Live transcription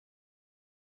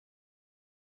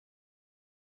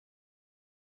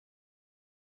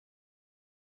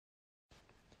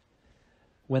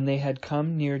When they had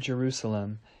come near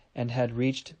Jerusalem and had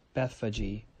reached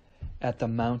Bethphage at the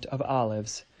Mount of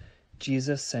Olives,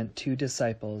 Jesus sent 2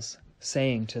 disciples,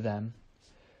 saying to them,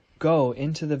 "Go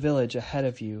into the village ahead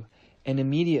of you, and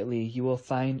immediately you will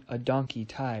find a donkey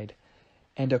tied,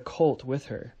 and a colt with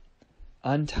her.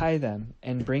 Untie them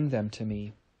and bring them to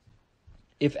me.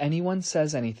 If anyone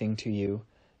says anything to you,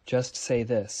 just say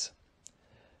this,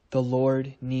 'The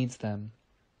Lord needs them,'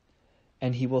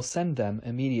 and he will send them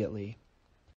immediately."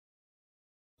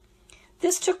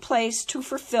 This took place to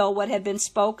fulfill what had been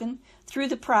spoken through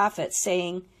the prophet,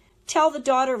 saying, "Tell the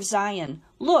daughter of Zion,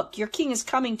 look, your king is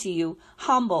coming to you,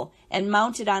 humble and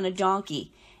mounted on a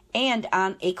donkey, and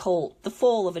on a colt, the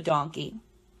foal of a donkey."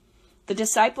 The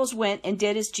disciples went and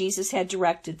did as Jesus had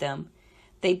directed them.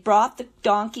 They brought the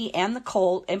donkey and the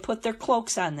colt and put their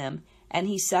cloaks on them, and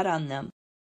he sat on them.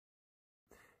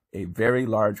 A very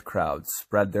large crowd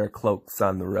spread their cloaks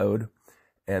on the road,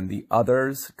 and the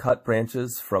others cut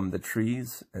branches from the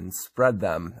trees and spread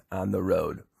them on the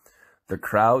road. The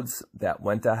crowds that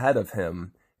went ahead of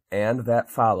him and that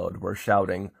followed were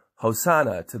shouting,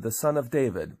 "Hosanna to the Son of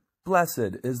David!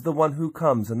 Blessed is the one who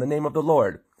comes in the name of the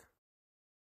Lord!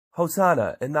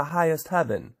 Hosanna in the highest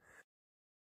heaven!"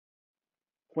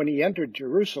 When he entered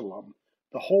Jerusalem,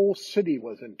 the whole city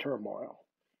was in turmoil,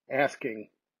 asking,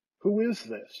 "Who is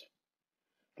this?"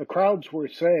 The crowds were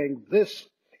saying, "This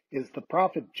is the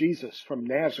prophet Jesus from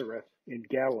Nazareth in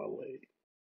Galilee."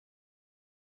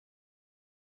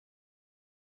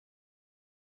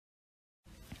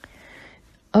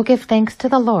 O give thanks to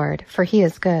the Lord, for he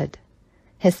is good.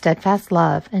 His steadfast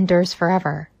love endures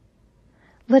forever.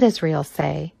 Let Israel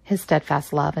say, his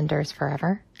steadfast love endures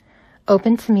forever.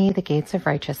 Open to me the gates of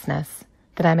righteousness,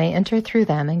 that I may enter through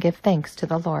them and give thanks to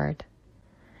the Lord.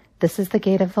 This is the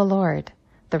gate of the Lord.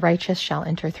 The righteous shall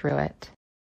enter through it.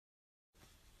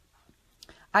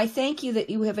 I thank you that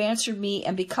you have answered me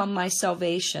and become my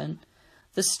salvation.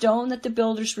 The stone that the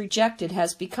builders rejected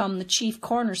has become the chief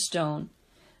cornerstone.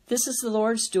 This is the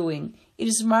Lord's doing. It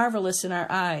is marvelous in our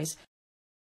eyes.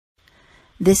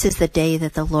 This is the day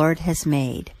that the Lord has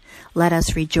made. Let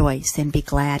us rejoice and be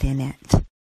glad in it.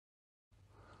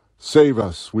 Save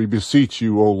us, we beseech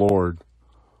you, O Lord.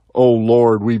 O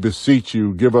Lord, we beseech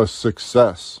you, give us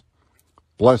success.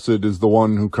 Blessed is the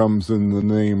one who comes in the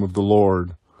name of the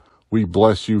Lord. We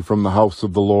bless you from the house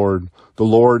of the Lord. The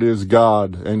Lord is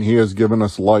God, and he has given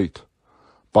us light.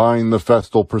 Bind the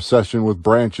festal procession with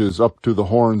branches up to the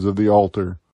horns of the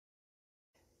altar.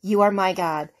 You are my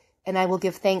God, and I will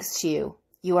give thanks to you.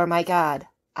 You are my God,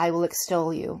 I will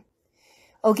extol you.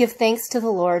 O give thanks to the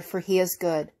Lord, for he is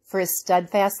good, for his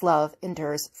steadfast love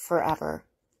endures forever.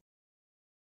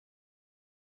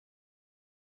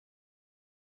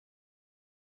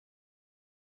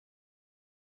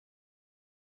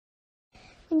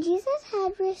 When Jesus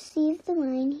had received the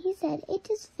wine, he said, "It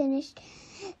is finished."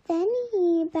 Then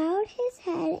he bowed his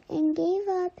head and gave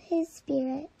up his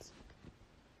spirit.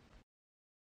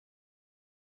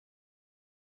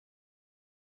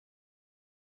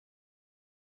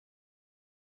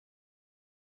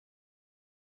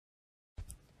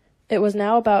 It was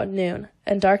now about noon,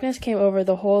 and darkness came over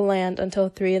the whole land until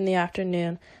 3 in the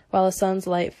afternoon, while the sun's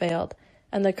light failed,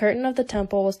 and the curtain of the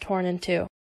temple was torn in two.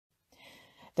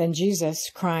 Then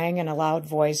Jesus, crying in a loud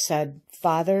voice, said,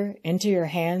 "Father, into your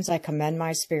hands I commend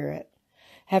my spirit."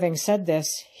 Having said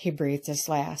this, he breathed his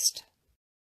last.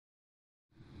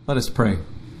 Let us pray.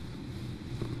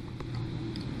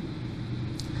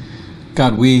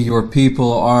 God, we, your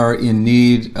people, are in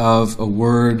need of a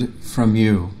word from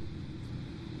you.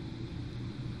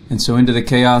 And so into the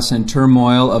chaos and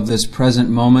turmoil of this present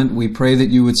moment, we pray that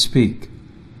you would speak.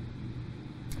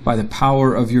 By the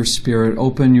power of your Spirit,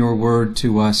 open your word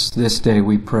to us this day,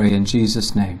 we pray in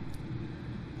Jesus' name.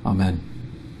 Amen.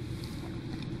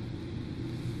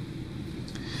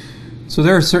 So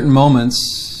there are certain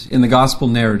moments in the gospel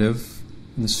narrative,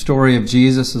 in the story of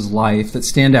Jesus' life, that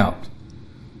stand out.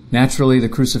 Naturally, the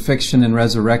crucifixion and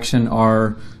resurrection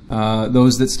are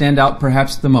those that stand out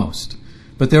perhaps the most.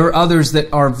 But there are others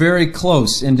that are very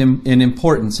close in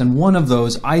importance, and one of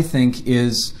those, I think,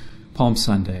 is Palm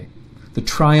Sunday. The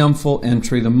triumphal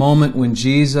entry, the moment when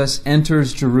Jesus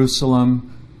enters Jerusalem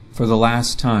for the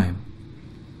last time,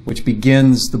 which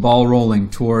begins the ball rolling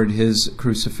toward his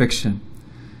crucifixion.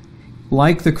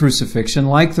 Like the crucifixion,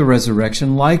 like the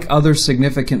resurrection, like other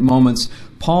significant moments,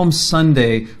 Palm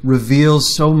Sunday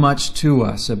reveals so much to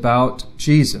us about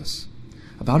Jesus,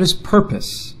 about his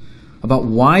purpose, about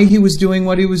why he was doing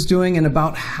what he was doing, and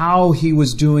about how he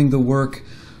was doing the work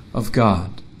of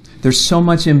God. There's so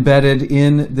much embedded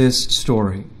in this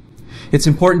story. It's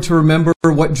important to remember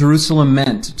what Jerusalem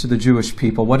meant to the Jewish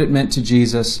people, what it meant to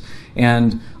Jesus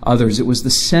and others. It was the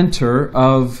center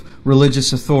of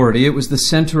religious authority. It was the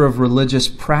center of religious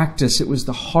practice. It was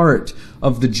the heart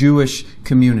of the Jewish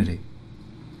community.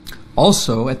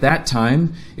 Also, at that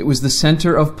time, it was the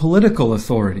center of political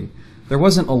authority. There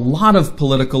wasn't a lot of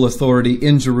political authority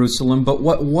in Jerusalem, but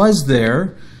what was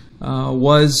there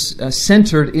was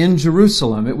centered in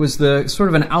Jerusalem. It was the sort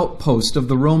of an outpost of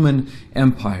the Roman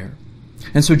Empire.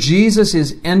 And so Jesus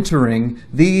is entering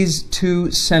these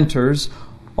two centers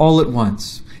all at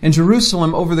once. And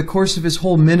Jerusalem, over the course of his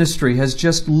whole ministry, has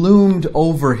just loomed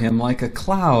over him like a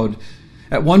cloud.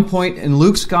 At one point in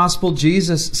Luke's gospel,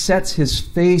 Jesus sets his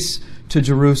face to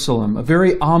Jerusalem, a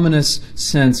very ominous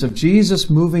sense of Jesus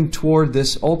moving toward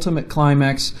this ultimate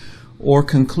climax or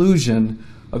conclusion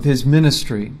of his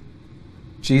ministry.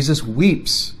 Jesus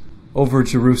weeps over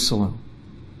Jerusalem.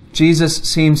 Jesus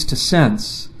seems to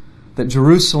sense that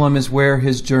Jerusalem is where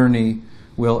his journey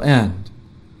will end.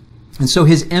 And so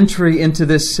his entry into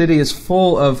this city is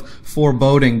full of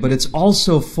foreboding, but it's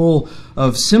also full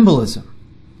of symbolism.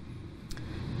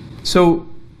 So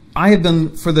I have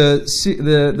been, for the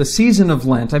season of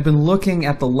Lent, I've been looking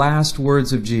at the last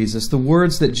words of Jesus, the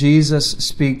words that Jesus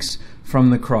speaks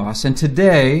from the cross. And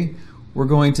today, we're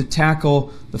going to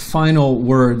tackle the final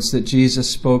words that Jesus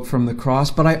spoke from the cross.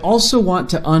 But I also want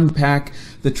to unpack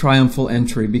the triumphal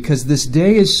entry, because this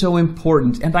day is so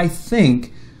important. And I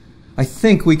think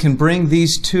we can bring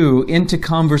these two into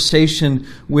conversation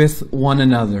with one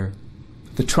another.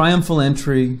 The triumphal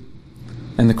entry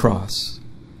and the cross.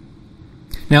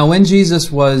 Now, when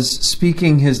Jesus was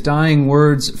speaking his dying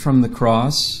words from the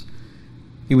cross,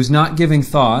 he was not giving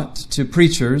thought to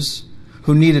preachers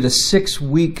who needed a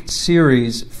 6-week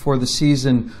series for the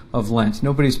season of Lent.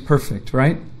 Nobody's perfect,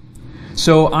 right?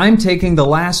 So I'm taking the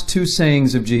last two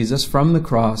sayings of Jesus from the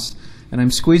cross and I'm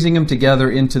squeezing them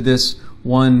together into this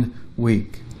 1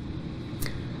 week.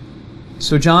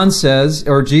 So John says,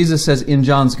 or Jesus says in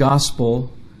John's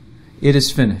gospel, "It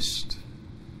is finished."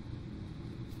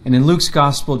 And in Luke's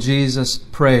gospel, Jesus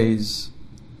prays,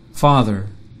 "Father,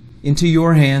 into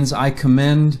your hands I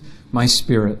commend my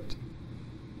spirit."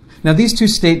 Now these two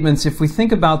statements, if we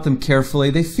think about them carefully,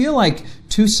 they feel like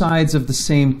two sides of the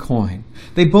same coin.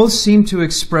 They both seem to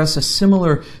express a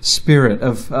similar spirit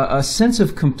of a sense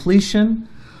of completion,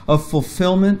 of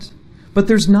fulfillment, but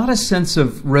there's not a sense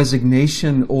of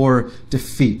resignation or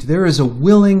defeat. There is a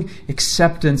willing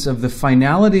acceptance of the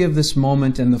finality of this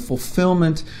moment and the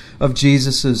fulfillment of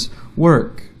Jesus'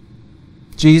 work.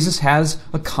 Jesus has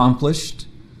accomplished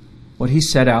what he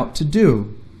set out to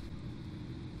do.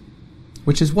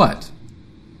 Which is what?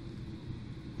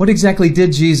 What exactly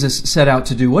did Jesus set out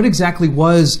to do? What exactly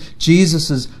was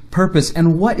Jesus' purpose?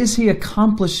 And what is he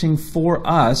accomplishing for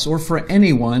us or for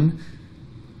anyone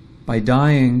by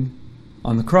dying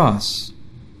on the cross?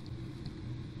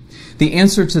 The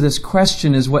answer to this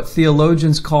question is what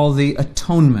theologians call the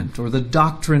atonement, or the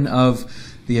doctrine of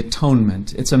the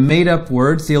atonement. It's a made-up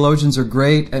word. Theologians are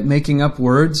great at making up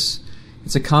words.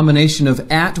 It's a combination of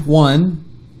at one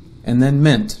and then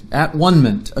ment. At one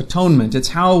ment, atonement. It's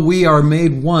how we are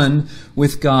made one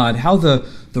with God. How the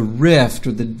rift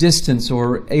or the distance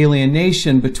or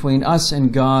alienation between us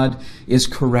and God is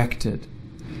corrected.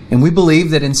 And we believe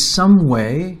that in some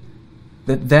way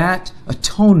that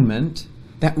atonement,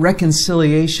 that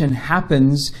reconciliation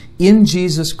happens in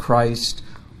Jesus Christ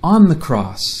on the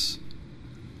cross.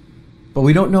 But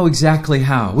we don't know exactly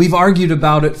how. We've argued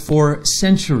about it for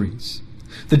centuries.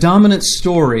 The dominant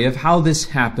story of how this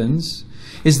happens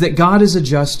is that God is a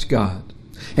just God.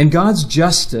 And God's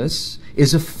justice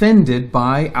is offended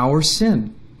by our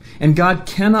sin. And God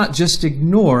cannot just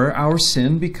ignore our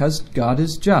sin because God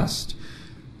is just.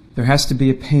 There has to be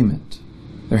a payment.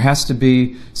 There has to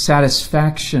be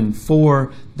satisfaction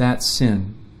for that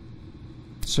sin.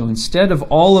 So instead of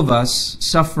all of us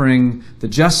suffering the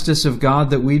justice of God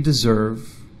that we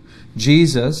deserve,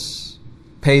 Jesus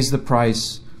pays the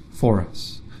price for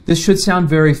us. This should sound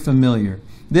very familiar.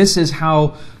 This is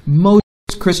how most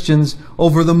Christians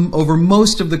over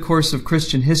most of the course of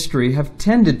Christian history have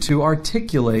tended to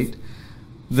articulate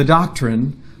the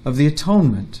doctrine of the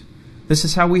atonement. This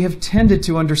is how we have tended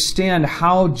to understand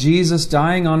how Jesus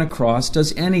dying on a cross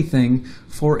does anything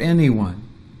for anyone.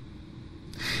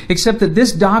 Except that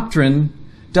this doctrine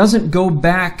doesn't go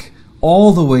back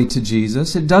all the way to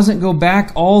Jesus. It doesn't go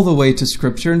back all the way to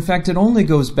Scripture. In fact, it only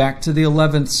goes back to the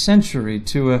 11th century,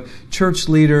 to a church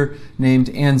leader named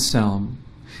Anselm.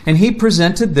 And he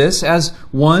presented this as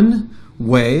one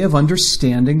way of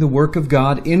understanding the work of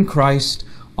God in Christ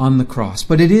on the cross.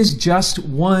 But it is just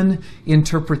one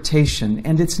interpretation,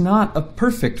 and it's not a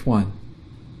perfect one.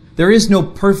 There is no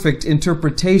perfect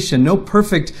interpretation, no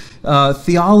perfect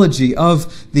theology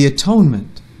of the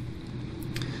atonement.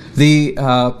 The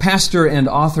pastor and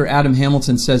author Adam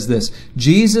Hamilton says this: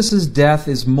 Jesus' death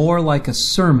is more like a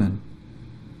sermon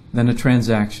than a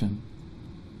transaction.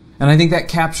 And I think that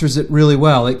captures it really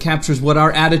well. It captures what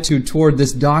our attitude toward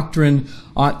this doctrine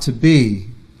ought to be.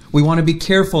 We want to be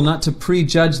careful not to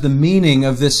prejudge the meaning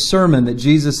of this sermon that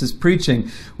Jesus is preaching.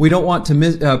 We don't want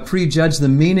to prejudge the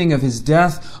meaning of his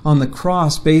death on the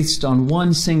cross based on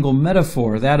one single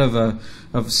metaphor, that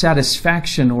of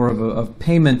satisfaction or of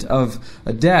payment of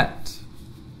a debt.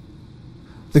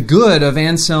 The good of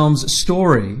Anselm's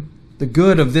story, the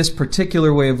good of this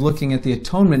particular way of looking at the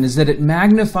atonement, is that it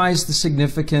magnifies the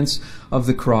significance of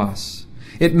the cross.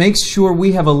 It makes sure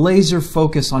we have a laser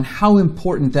focus on how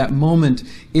important that moment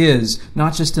is,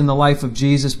 not just in the life of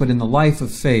Jesus, but in the life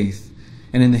of faith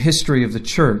and in the history of the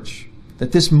church.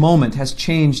 That this moment has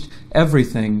changed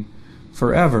everything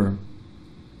forever.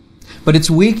 But its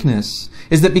weakness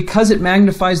is that because it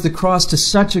magnifies the cross to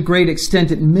such a great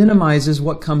extent, it minimizes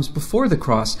what comes before the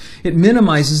cross. It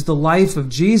minimizes the life of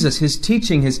Jesus, his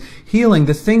teaching, his healing,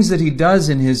 the things that he does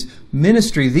in his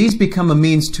ministry. These become a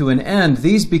means to an end.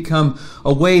 These become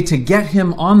a way to get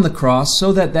him on the cross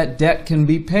so that that debt can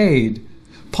be paid.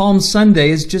 Palm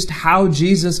Sunday is just how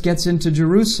Jesus gets into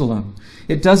Jerusalem.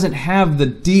 It doesn't have the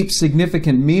deep,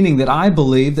 significant meaning that I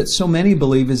believe, that so many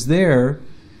believe is there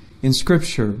in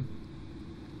Scripture.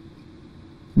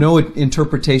 No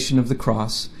interpretation of the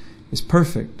cross is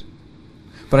perfect.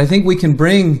 But I think we can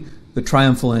bring the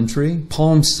triumphal entry,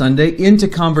 Palm Sunday, into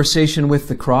conversation with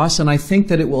the cross, and I think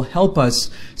that it will help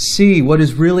us see what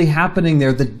is really happening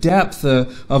there, the depth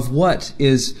of what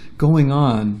is going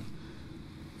on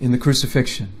in the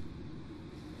crucifixion.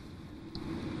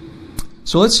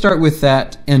 So let's start with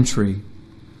that entry.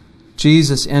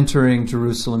 Jesus entering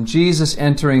Jerusalem, Jesus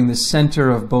entering the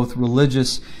center of both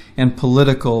religious and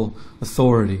political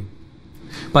authority.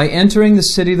 By entering the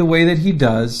city the way that he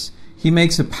does, he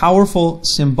makes a powerful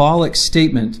symbolic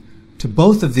statement to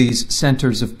both of these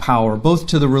centers of power, both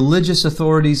to the religious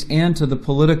authorities and to the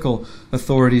political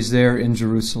authorities there in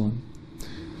Jerusalem.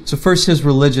 So first, his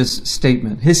religious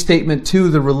statement, his statement to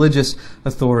the religious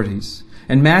authorities.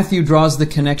 And Matthew draws the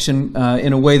connection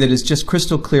in a way that is just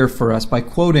crystal clear for us by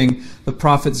quoting the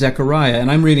prophet Zechariah.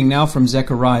 And I'm reading now from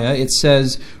Zechariah. It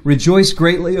says, "Rejoice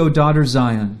greatly, O daughter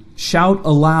Zion. Shout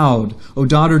aloud, O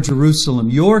daughter Jerusalem.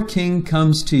 Your king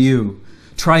comes to you.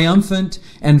 Triumphant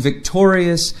and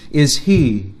victorious is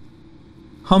he,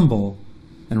 humble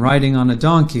and riding on a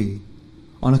donkey,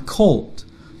 on a colt,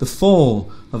 the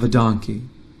foal of a donkey."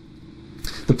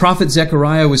 The prophet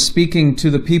Zechariah was speaking to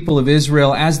the people of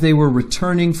Israel as they were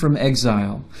returning from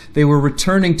exile. They were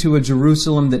returning to a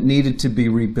Jerusalem that needed to be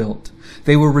rebuilt.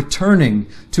 They were returning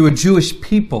to a Jewish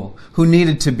people who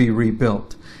needed to be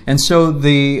rebuilt. And so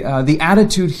the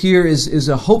attitude here is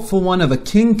a hopeful one of a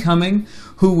king coming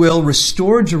who will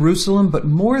restore Jerusalem, but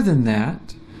more than that.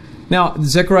 Now,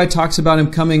 Zechariah talks about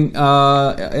him coming in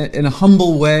a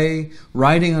humble way,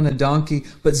 riding on a donkey.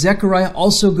 But Zechariah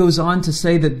also goes on to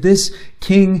say that this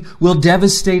king will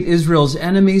devastate Israel's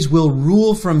enemies, will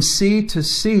rule from sea to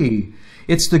sea.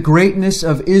 It's the greatness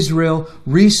of Israel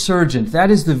resurgent.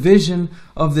 That is the vision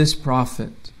of this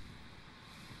prophet.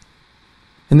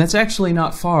 And that's actually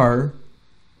not far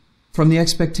from the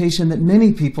expectation that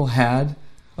many people had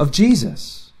of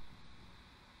Jesus.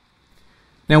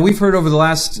 Now, we've heard over the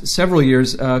last several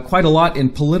years quite a lot in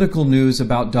political news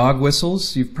about dog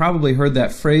whistles. You've probably heard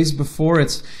that phrase before.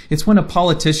 It's when a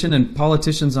politician, and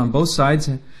politicians on both sides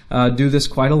do this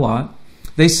quite a lot,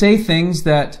 they say things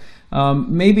that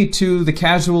maybe to the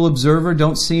casual observer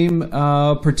don't seem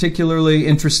particularly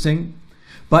interesting,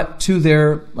 but to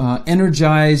their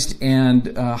energized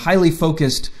and highly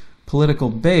focused political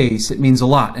base, it means a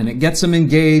lot, and it gets them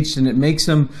engaged, and it makes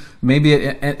them, maybe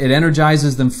it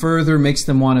energizes them further, makes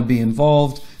them want to be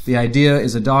involved. The idea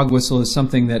is a dog whistle is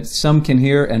something that some can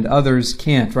hear and others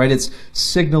can't, right? It's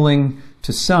signaling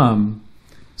to some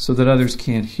so that others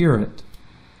can't hear it.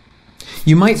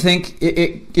 You might think,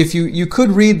 if you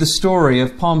could read the story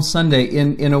of Palm Sunday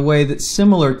in a way that's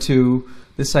similar to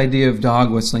this idea of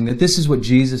dog whistling, that this is what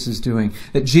Jesus is doing,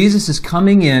 that Jesus is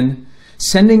coming in,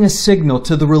 sending a signal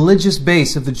to the religious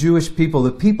base of the Jewish people,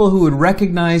 the people who would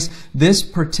recognize this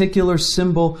particular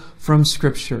symbol from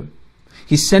Scripture.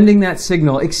 He's sending that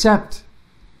signal, except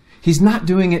he's not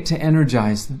doing it to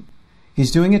energize them.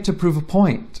 He's doing it to prove a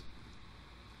point.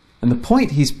 And the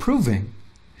point he's proving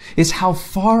is how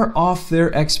far off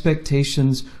their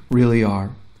expectations really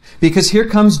are. Because here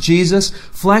comes Jesus,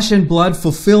 flesh and blood,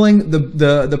 fulfilling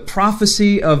the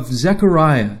prophecy of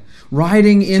Zechariah,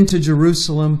 riding into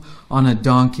Jerusalem on a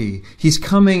donkey. He's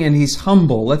coming and he's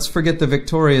humble. Let's forget the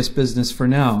victorious business for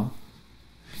now.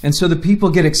 And so the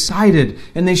people get excited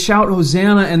and they shout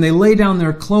Hosanna and they lay down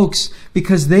their cloaks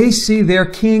because they see their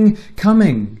king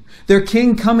coming. Their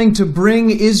king coming to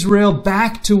bring Israel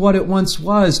back to what it once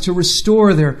was, to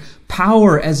restore their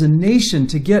power as a nation,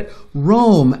 to get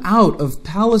Rome out of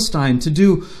Palestine, to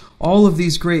do all of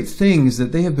these great things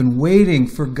that they have been waiting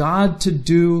for God to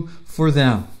do for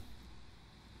them.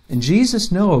 And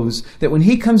Jesus knows that when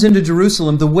he comes into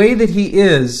Jerusalem, the way that he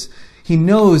is, he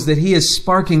knows that he is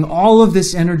sparking all of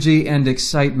this energy and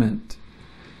excitement.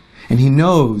 And he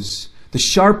knows the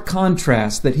sharp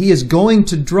contrast that he is going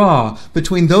to draw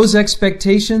between those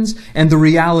expectations and the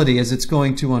reality as it's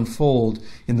going to unfold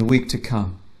in the week to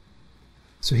come.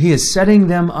 So he is setting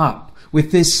them up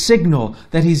with this signal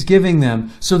that he's giving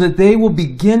them so that they will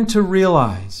begin to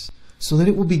realize, so that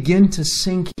it will begin to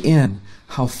sink in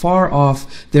how far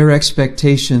off their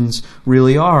expectations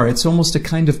really are. It's almost a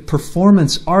kind of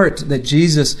performance art that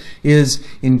Jesus is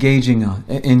engaging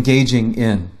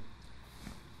in.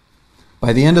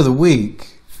 By the end of the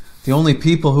week, the only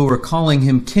people who are calling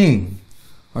him king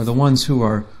are the ones who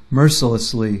are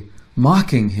mercilessly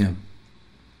mocking him,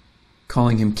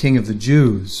 calling him king of the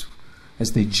Jews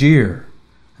as they jeer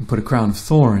and put a crown of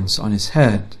thorns on his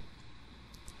head.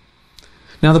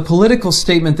 Now, the political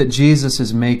statement that Jesus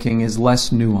is making is less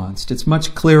nuanced. It's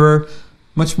much clearer,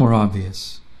 much more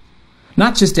obvious.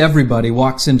 Not just everybody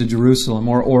walks into Jerusalem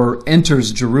or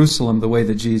enters Jerusalem the way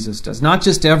that Jesus does. Not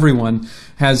just everyone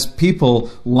has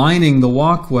people lining the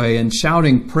walkway and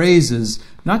shouting praises.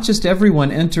 Not just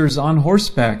everyone enters on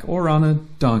horseback or on a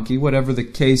donkey, whatever the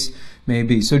case may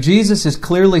be. So Jesus is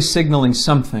clearly signaling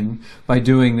something by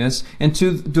doing this. And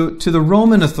to the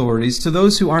Roman authorities, to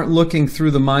those who aren't looking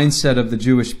through the mindset of the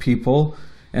Jewish people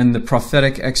and the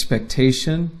prophetic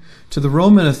expectation, to the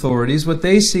Roman authorities, what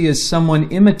they see is someone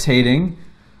imitating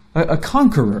a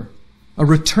conqueror,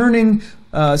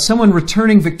 someone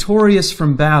returning victorious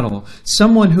from battle,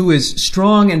 someone who is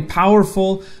strong and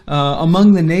powerful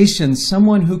among the nations,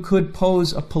 someone who could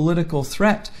pose a political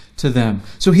threat to them.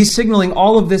 So he's signaling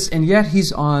all of this, and yet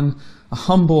he's on a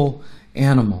humble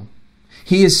animal.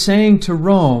 He is saying to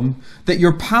Rome that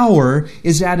your power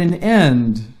is at an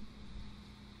end,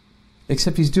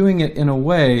 except he's doing it in a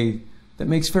way that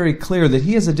makes very clear that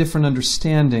he has a different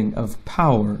understanding of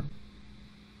power.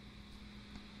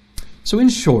 So in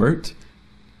short,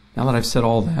 now that I've said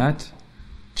all that,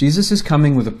 Jesus is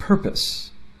coming with a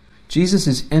purpose. Jesus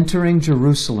is entering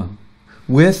Jerusalem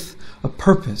with a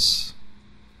purpose.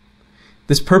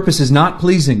 This purpose is not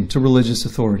pleasing to religious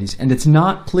authorities, and it's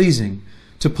not pleasing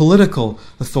to political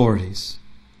authorities.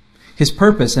 His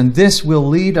purpose, and this will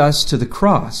lead us to the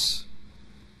cross,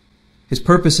 his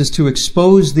purpose is to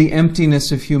expose the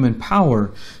emptiness of human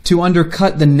power, to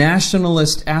undercut the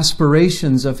nationalist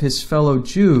aspirations of his fellow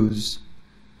Jews,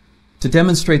 to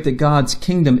demonstrate that God's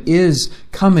kingdom is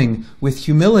coming with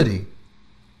humility,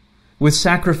 with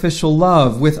sacrificial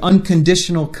love, with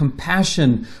unconditional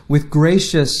compassion, with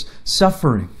gracious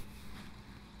suffering.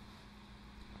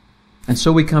 And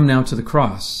so we come now to the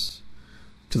cross,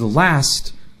 to the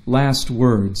last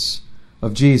words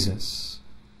of Jesus.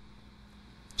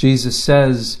 Jesus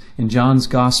says in John's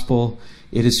Gospel,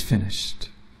 "It is finished."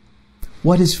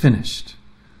 What is finished?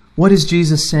 What is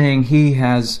Jesus saying he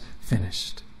has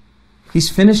finished? He's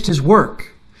finished his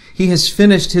work. He has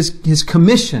finished his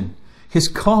commission, his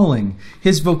calling,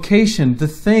 his vocation, the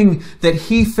thing that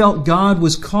he felt God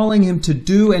was calling him to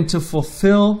do and to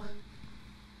fulfill.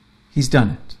 He's done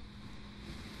it.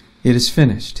 It is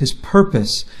finished. His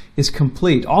purpose is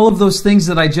complete. All of those things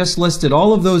that I just listed,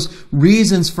 all of those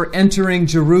reasons for entering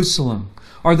Jerusalem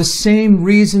are the same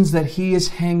reasons that he is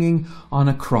hanging on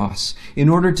a cross, in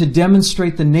order to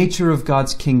demonstrate the nature of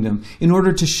God's kingdom, in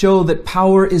order to show that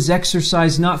power is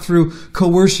exercised not through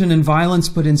coercion and violence,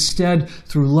 but instead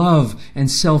through love and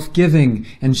self-giving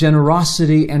and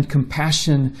generosity and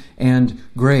compassion and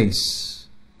grace.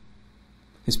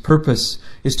 His purpose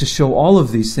is to show all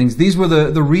of these things. These were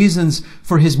the reasons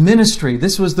for his ministry.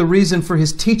 This was the reason for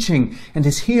his teaching and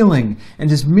his healing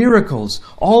and his miracles.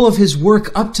 All of his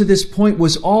work up to this point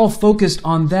was all focused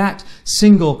on that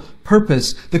single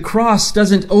purpose. The cross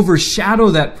doesn't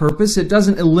overshadow that purpose. It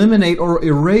doesn't eliminate or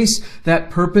erase that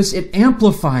purpose. It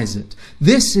amplifies it.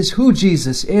 This is who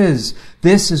Jesus is.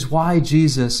 This is why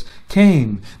Jesus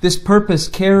came. This purpose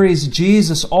carries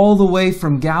Jesus all the way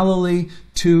from Galilee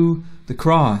to the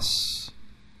cross.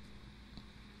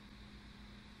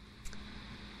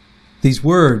 These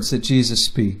words that Jesus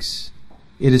speaks,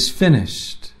 it is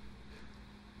finished,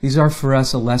 these are for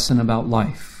us a lesson about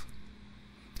life.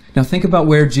 Now think about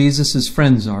where Jesus'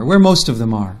 friends are, where most of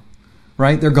them are,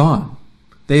 right? They're gone.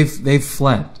 They've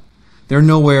fled. They're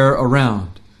nowhere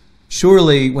around.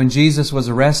 Surely when Jesus was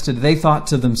arrested, they thought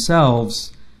to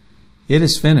themselves, it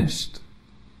is finished.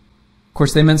 Of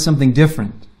course, they meant something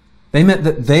different. They meant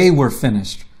that they were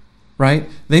finished, right?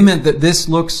 They meant that this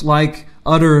looks like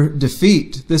utter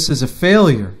defeat. This is a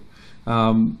failure.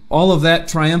 All of that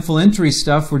triumphal entry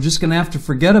stuff, we're just going to have to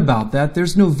forget about that.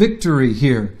 There's no victory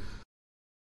here.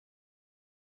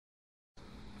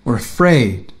 We're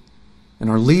afraid, and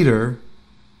our leader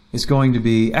is going to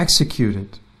be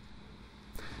executed.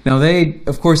 Now they,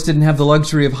 of course, didn't have the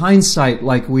luxury of hindsight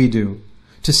like we do,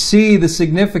 to see the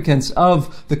significance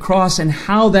of the cross and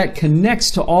how that connects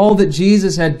to all that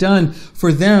Jesus had done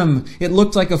for them. It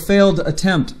looked like a failed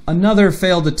attempt, another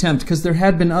failed attempt, because there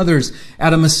had been others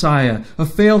at a Messiah, a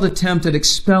failed attempt at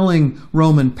expelling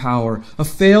Roman power, a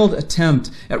failed attempt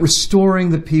at restoring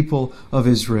the people of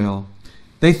Israel.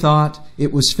 They thought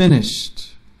it was finished.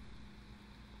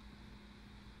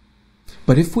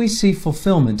 But if we see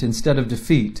fulfillment instead of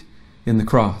defeat in the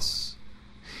cross,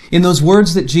 in those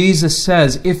words that Jesus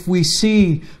says, if we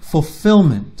see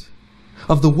fulfillment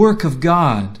of the work of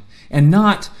God and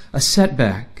not a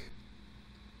setback,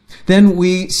 then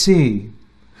we see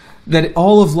that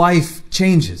all of life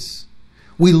changes.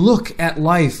 We look at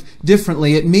life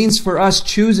differently. It means for us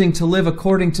choosing to live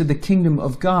according to the kingdom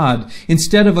of God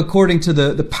instead of according to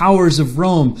the powers of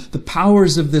Rome, the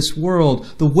powers of this world,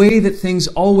 the way that things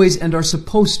always and are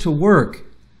supposed to work.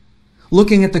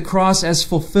 Looking at the cross as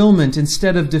fulfillment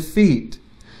instead of defeat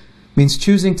means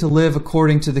choosing to live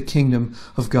according to the kingdom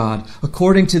of God,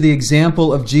 according to the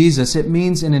example of Jesus. It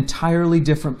means an entirely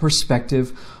different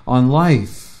perspective on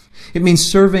life. It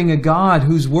means serving a God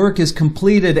whose work is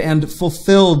completed and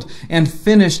fulfilled and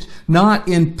finished, not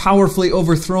in powerfully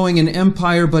overthrowing an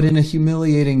empire, but in a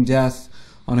humiliating death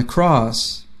on a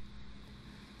cross.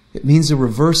 It means a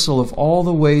reversal of all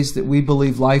the ways that we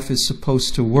believe life is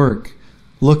supposed to work,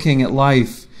 looking at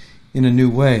life in a new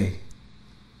way.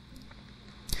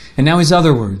 And now his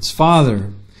other words,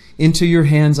 Father, into your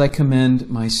hands I commend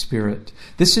my spirit.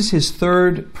 This is his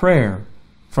third prayer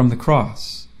from the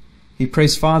cross. He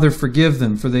prays, Father, forgive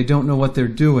them, for they don't know what they're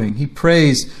doing. He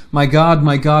prays, my God,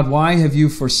 why have you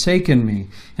forsaken me?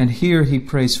 And here he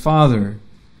prays, Father,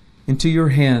 into your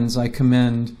hands I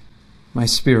commend my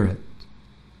spirit.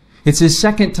 It's his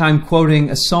second time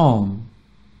quoting a psalm.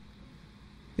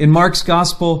 In Mark's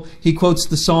Gospel, he quotes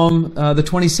the psalm, the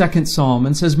 22nd Psalm,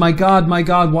 and says, my God,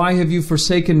 why have you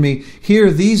forsaken me? Here,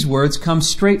 these words come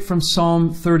straight from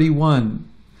Psalm 31.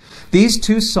 These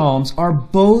two psalms are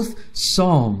both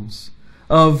psalms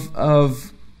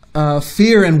of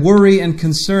fear and worry and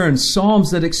concern,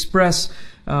 psalms that express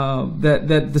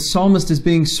that the psalmist is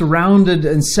being surrounded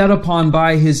and set upon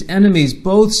by his enemies.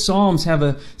 Both psalms have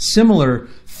a similar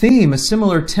theme, a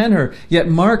similar tenor, yet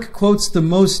Mark quotes the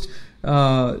most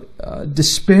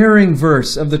despairing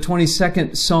verse of the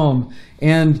 22nd Psalm,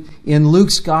 and in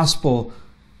Luke's Gospel,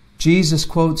 Jesus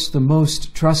quotes the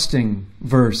most trusting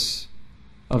verse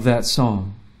of that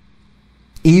psalm.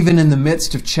 Even in the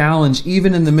midst of challenge,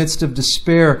 even in the midst of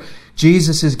despair,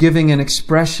 Jesus is giving an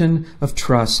expression of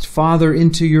trust. Father,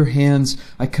 into your hands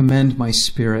I commend my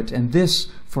spirit. And this,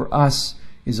 for us,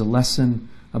 is a lesson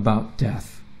about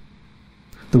death.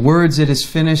 The words, it is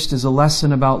finished, is a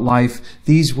lesson about life.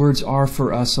 These words are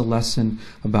for us a lesson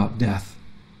about death.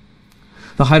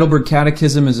 The Heidelberg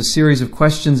Catechism is a series of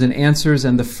questions and answers,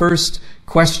 and the first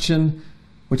question,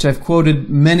 which I've quoted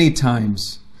many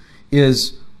times,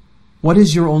 is, what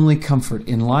is your only comfort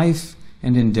in life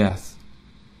and in death?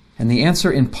 And the answer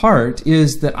in part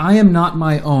is that I am not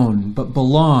my own, but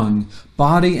belong,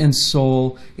 body and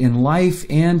soul, in life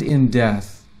and in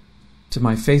death, to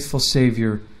my faithful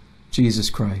Savior, Jesus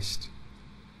Christ.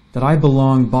 That I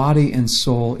belong, body and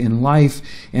soul, in life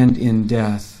and in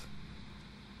death,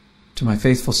 to my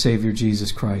faithful Savior,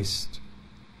 Jesus Christ.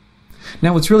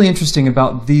 Now, what's really interesting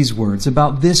about these words,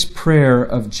 about this prayer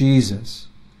of Jesus,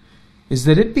 is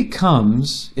that it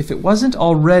becomes, if it wasn't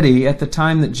already at the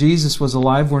time that Jesus was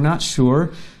alive, we're not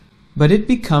sure, but it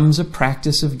becomes a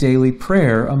practice of daily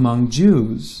prayer among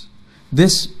Jews.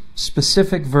 This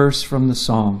specific verse from the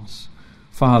Psalms,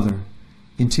 Father,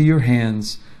 into your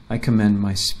hands I commend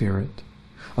my spirit.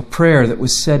 A prayer that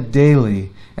was said daily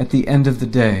at the end of the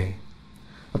day.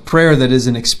 A prayer that is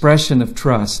an expression of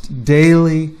trust,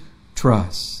 daily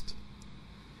trust.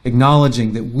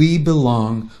 Acknowledging that we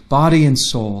belong, body and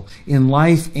soul, in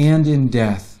life and in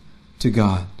death, to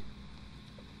God.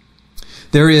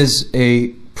 There is a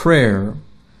prayer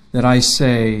that I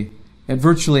say at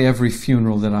virtually every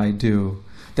funeral that I do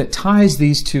that ties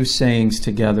these two sayings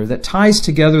together, that ties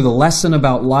together the lesson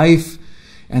about life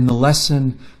and the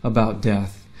lesson about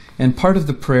death. And part of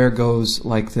the prayer goes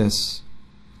like this: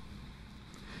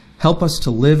 help us to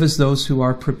live as those who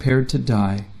are prepared to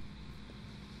die.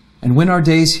 And when our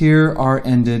days here are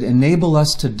ended, enable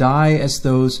us to die as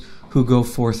those who go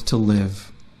forth to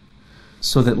live,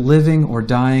 so that living or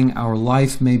dying, our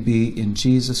life may be in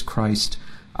Jesus Christ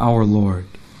our Lord.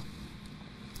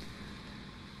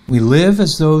 We live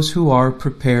as those who are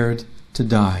prepared to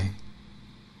die.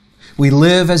 We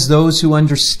live as those who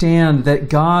understand that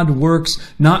God works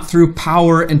not through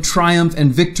power and triumph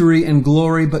and victory and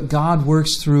glory, but God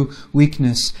works through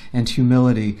weakness and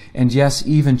humility, and yes,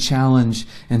 even challenge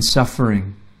and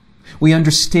suffering. We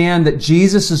understand that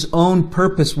Jesus' own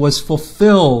purpose was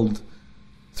fulfilled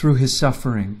through his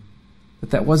suffering,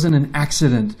 that wasn't an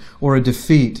accident or a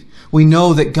defeat. We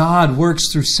know that God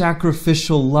works through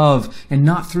sacrificial love and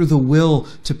not through the will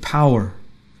to power.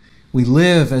 We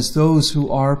live as those who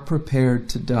are prepared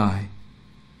to die.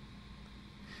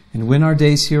 And when our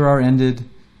days here are ended,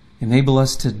 enable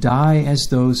us to die as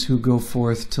those who go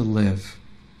forth to live.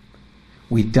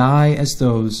 We die as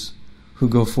those who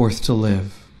go forth to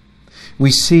live.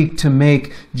 We seek to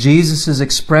make Jesus'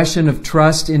 expression of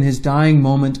trust in his dying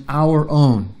moment our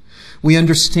own. We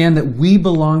understand that we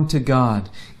belong to God,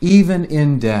 even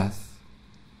in death.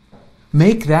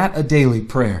 Make that a daily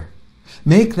prayer.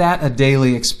 Make that a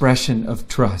daily expression of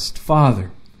trust.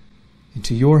 Father,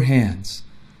 into your hands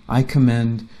I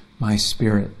commend my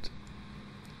spirit.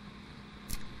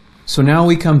 So now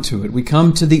we come to it. We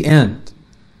come to the end.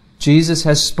 Jesus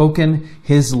has spoken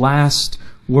his last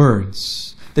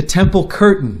words. The temple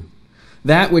curtain,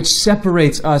 that which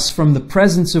separates us from the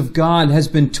presence of God, has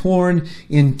been torn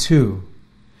in two.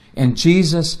 And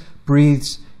Jesus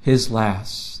breathes his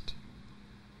last.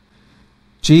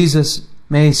 Jesus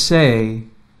may say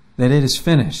that it is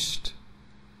finished,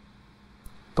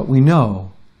 but we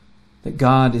know that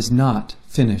God is not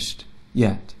finished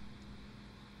yet.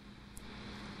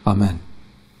 Amen.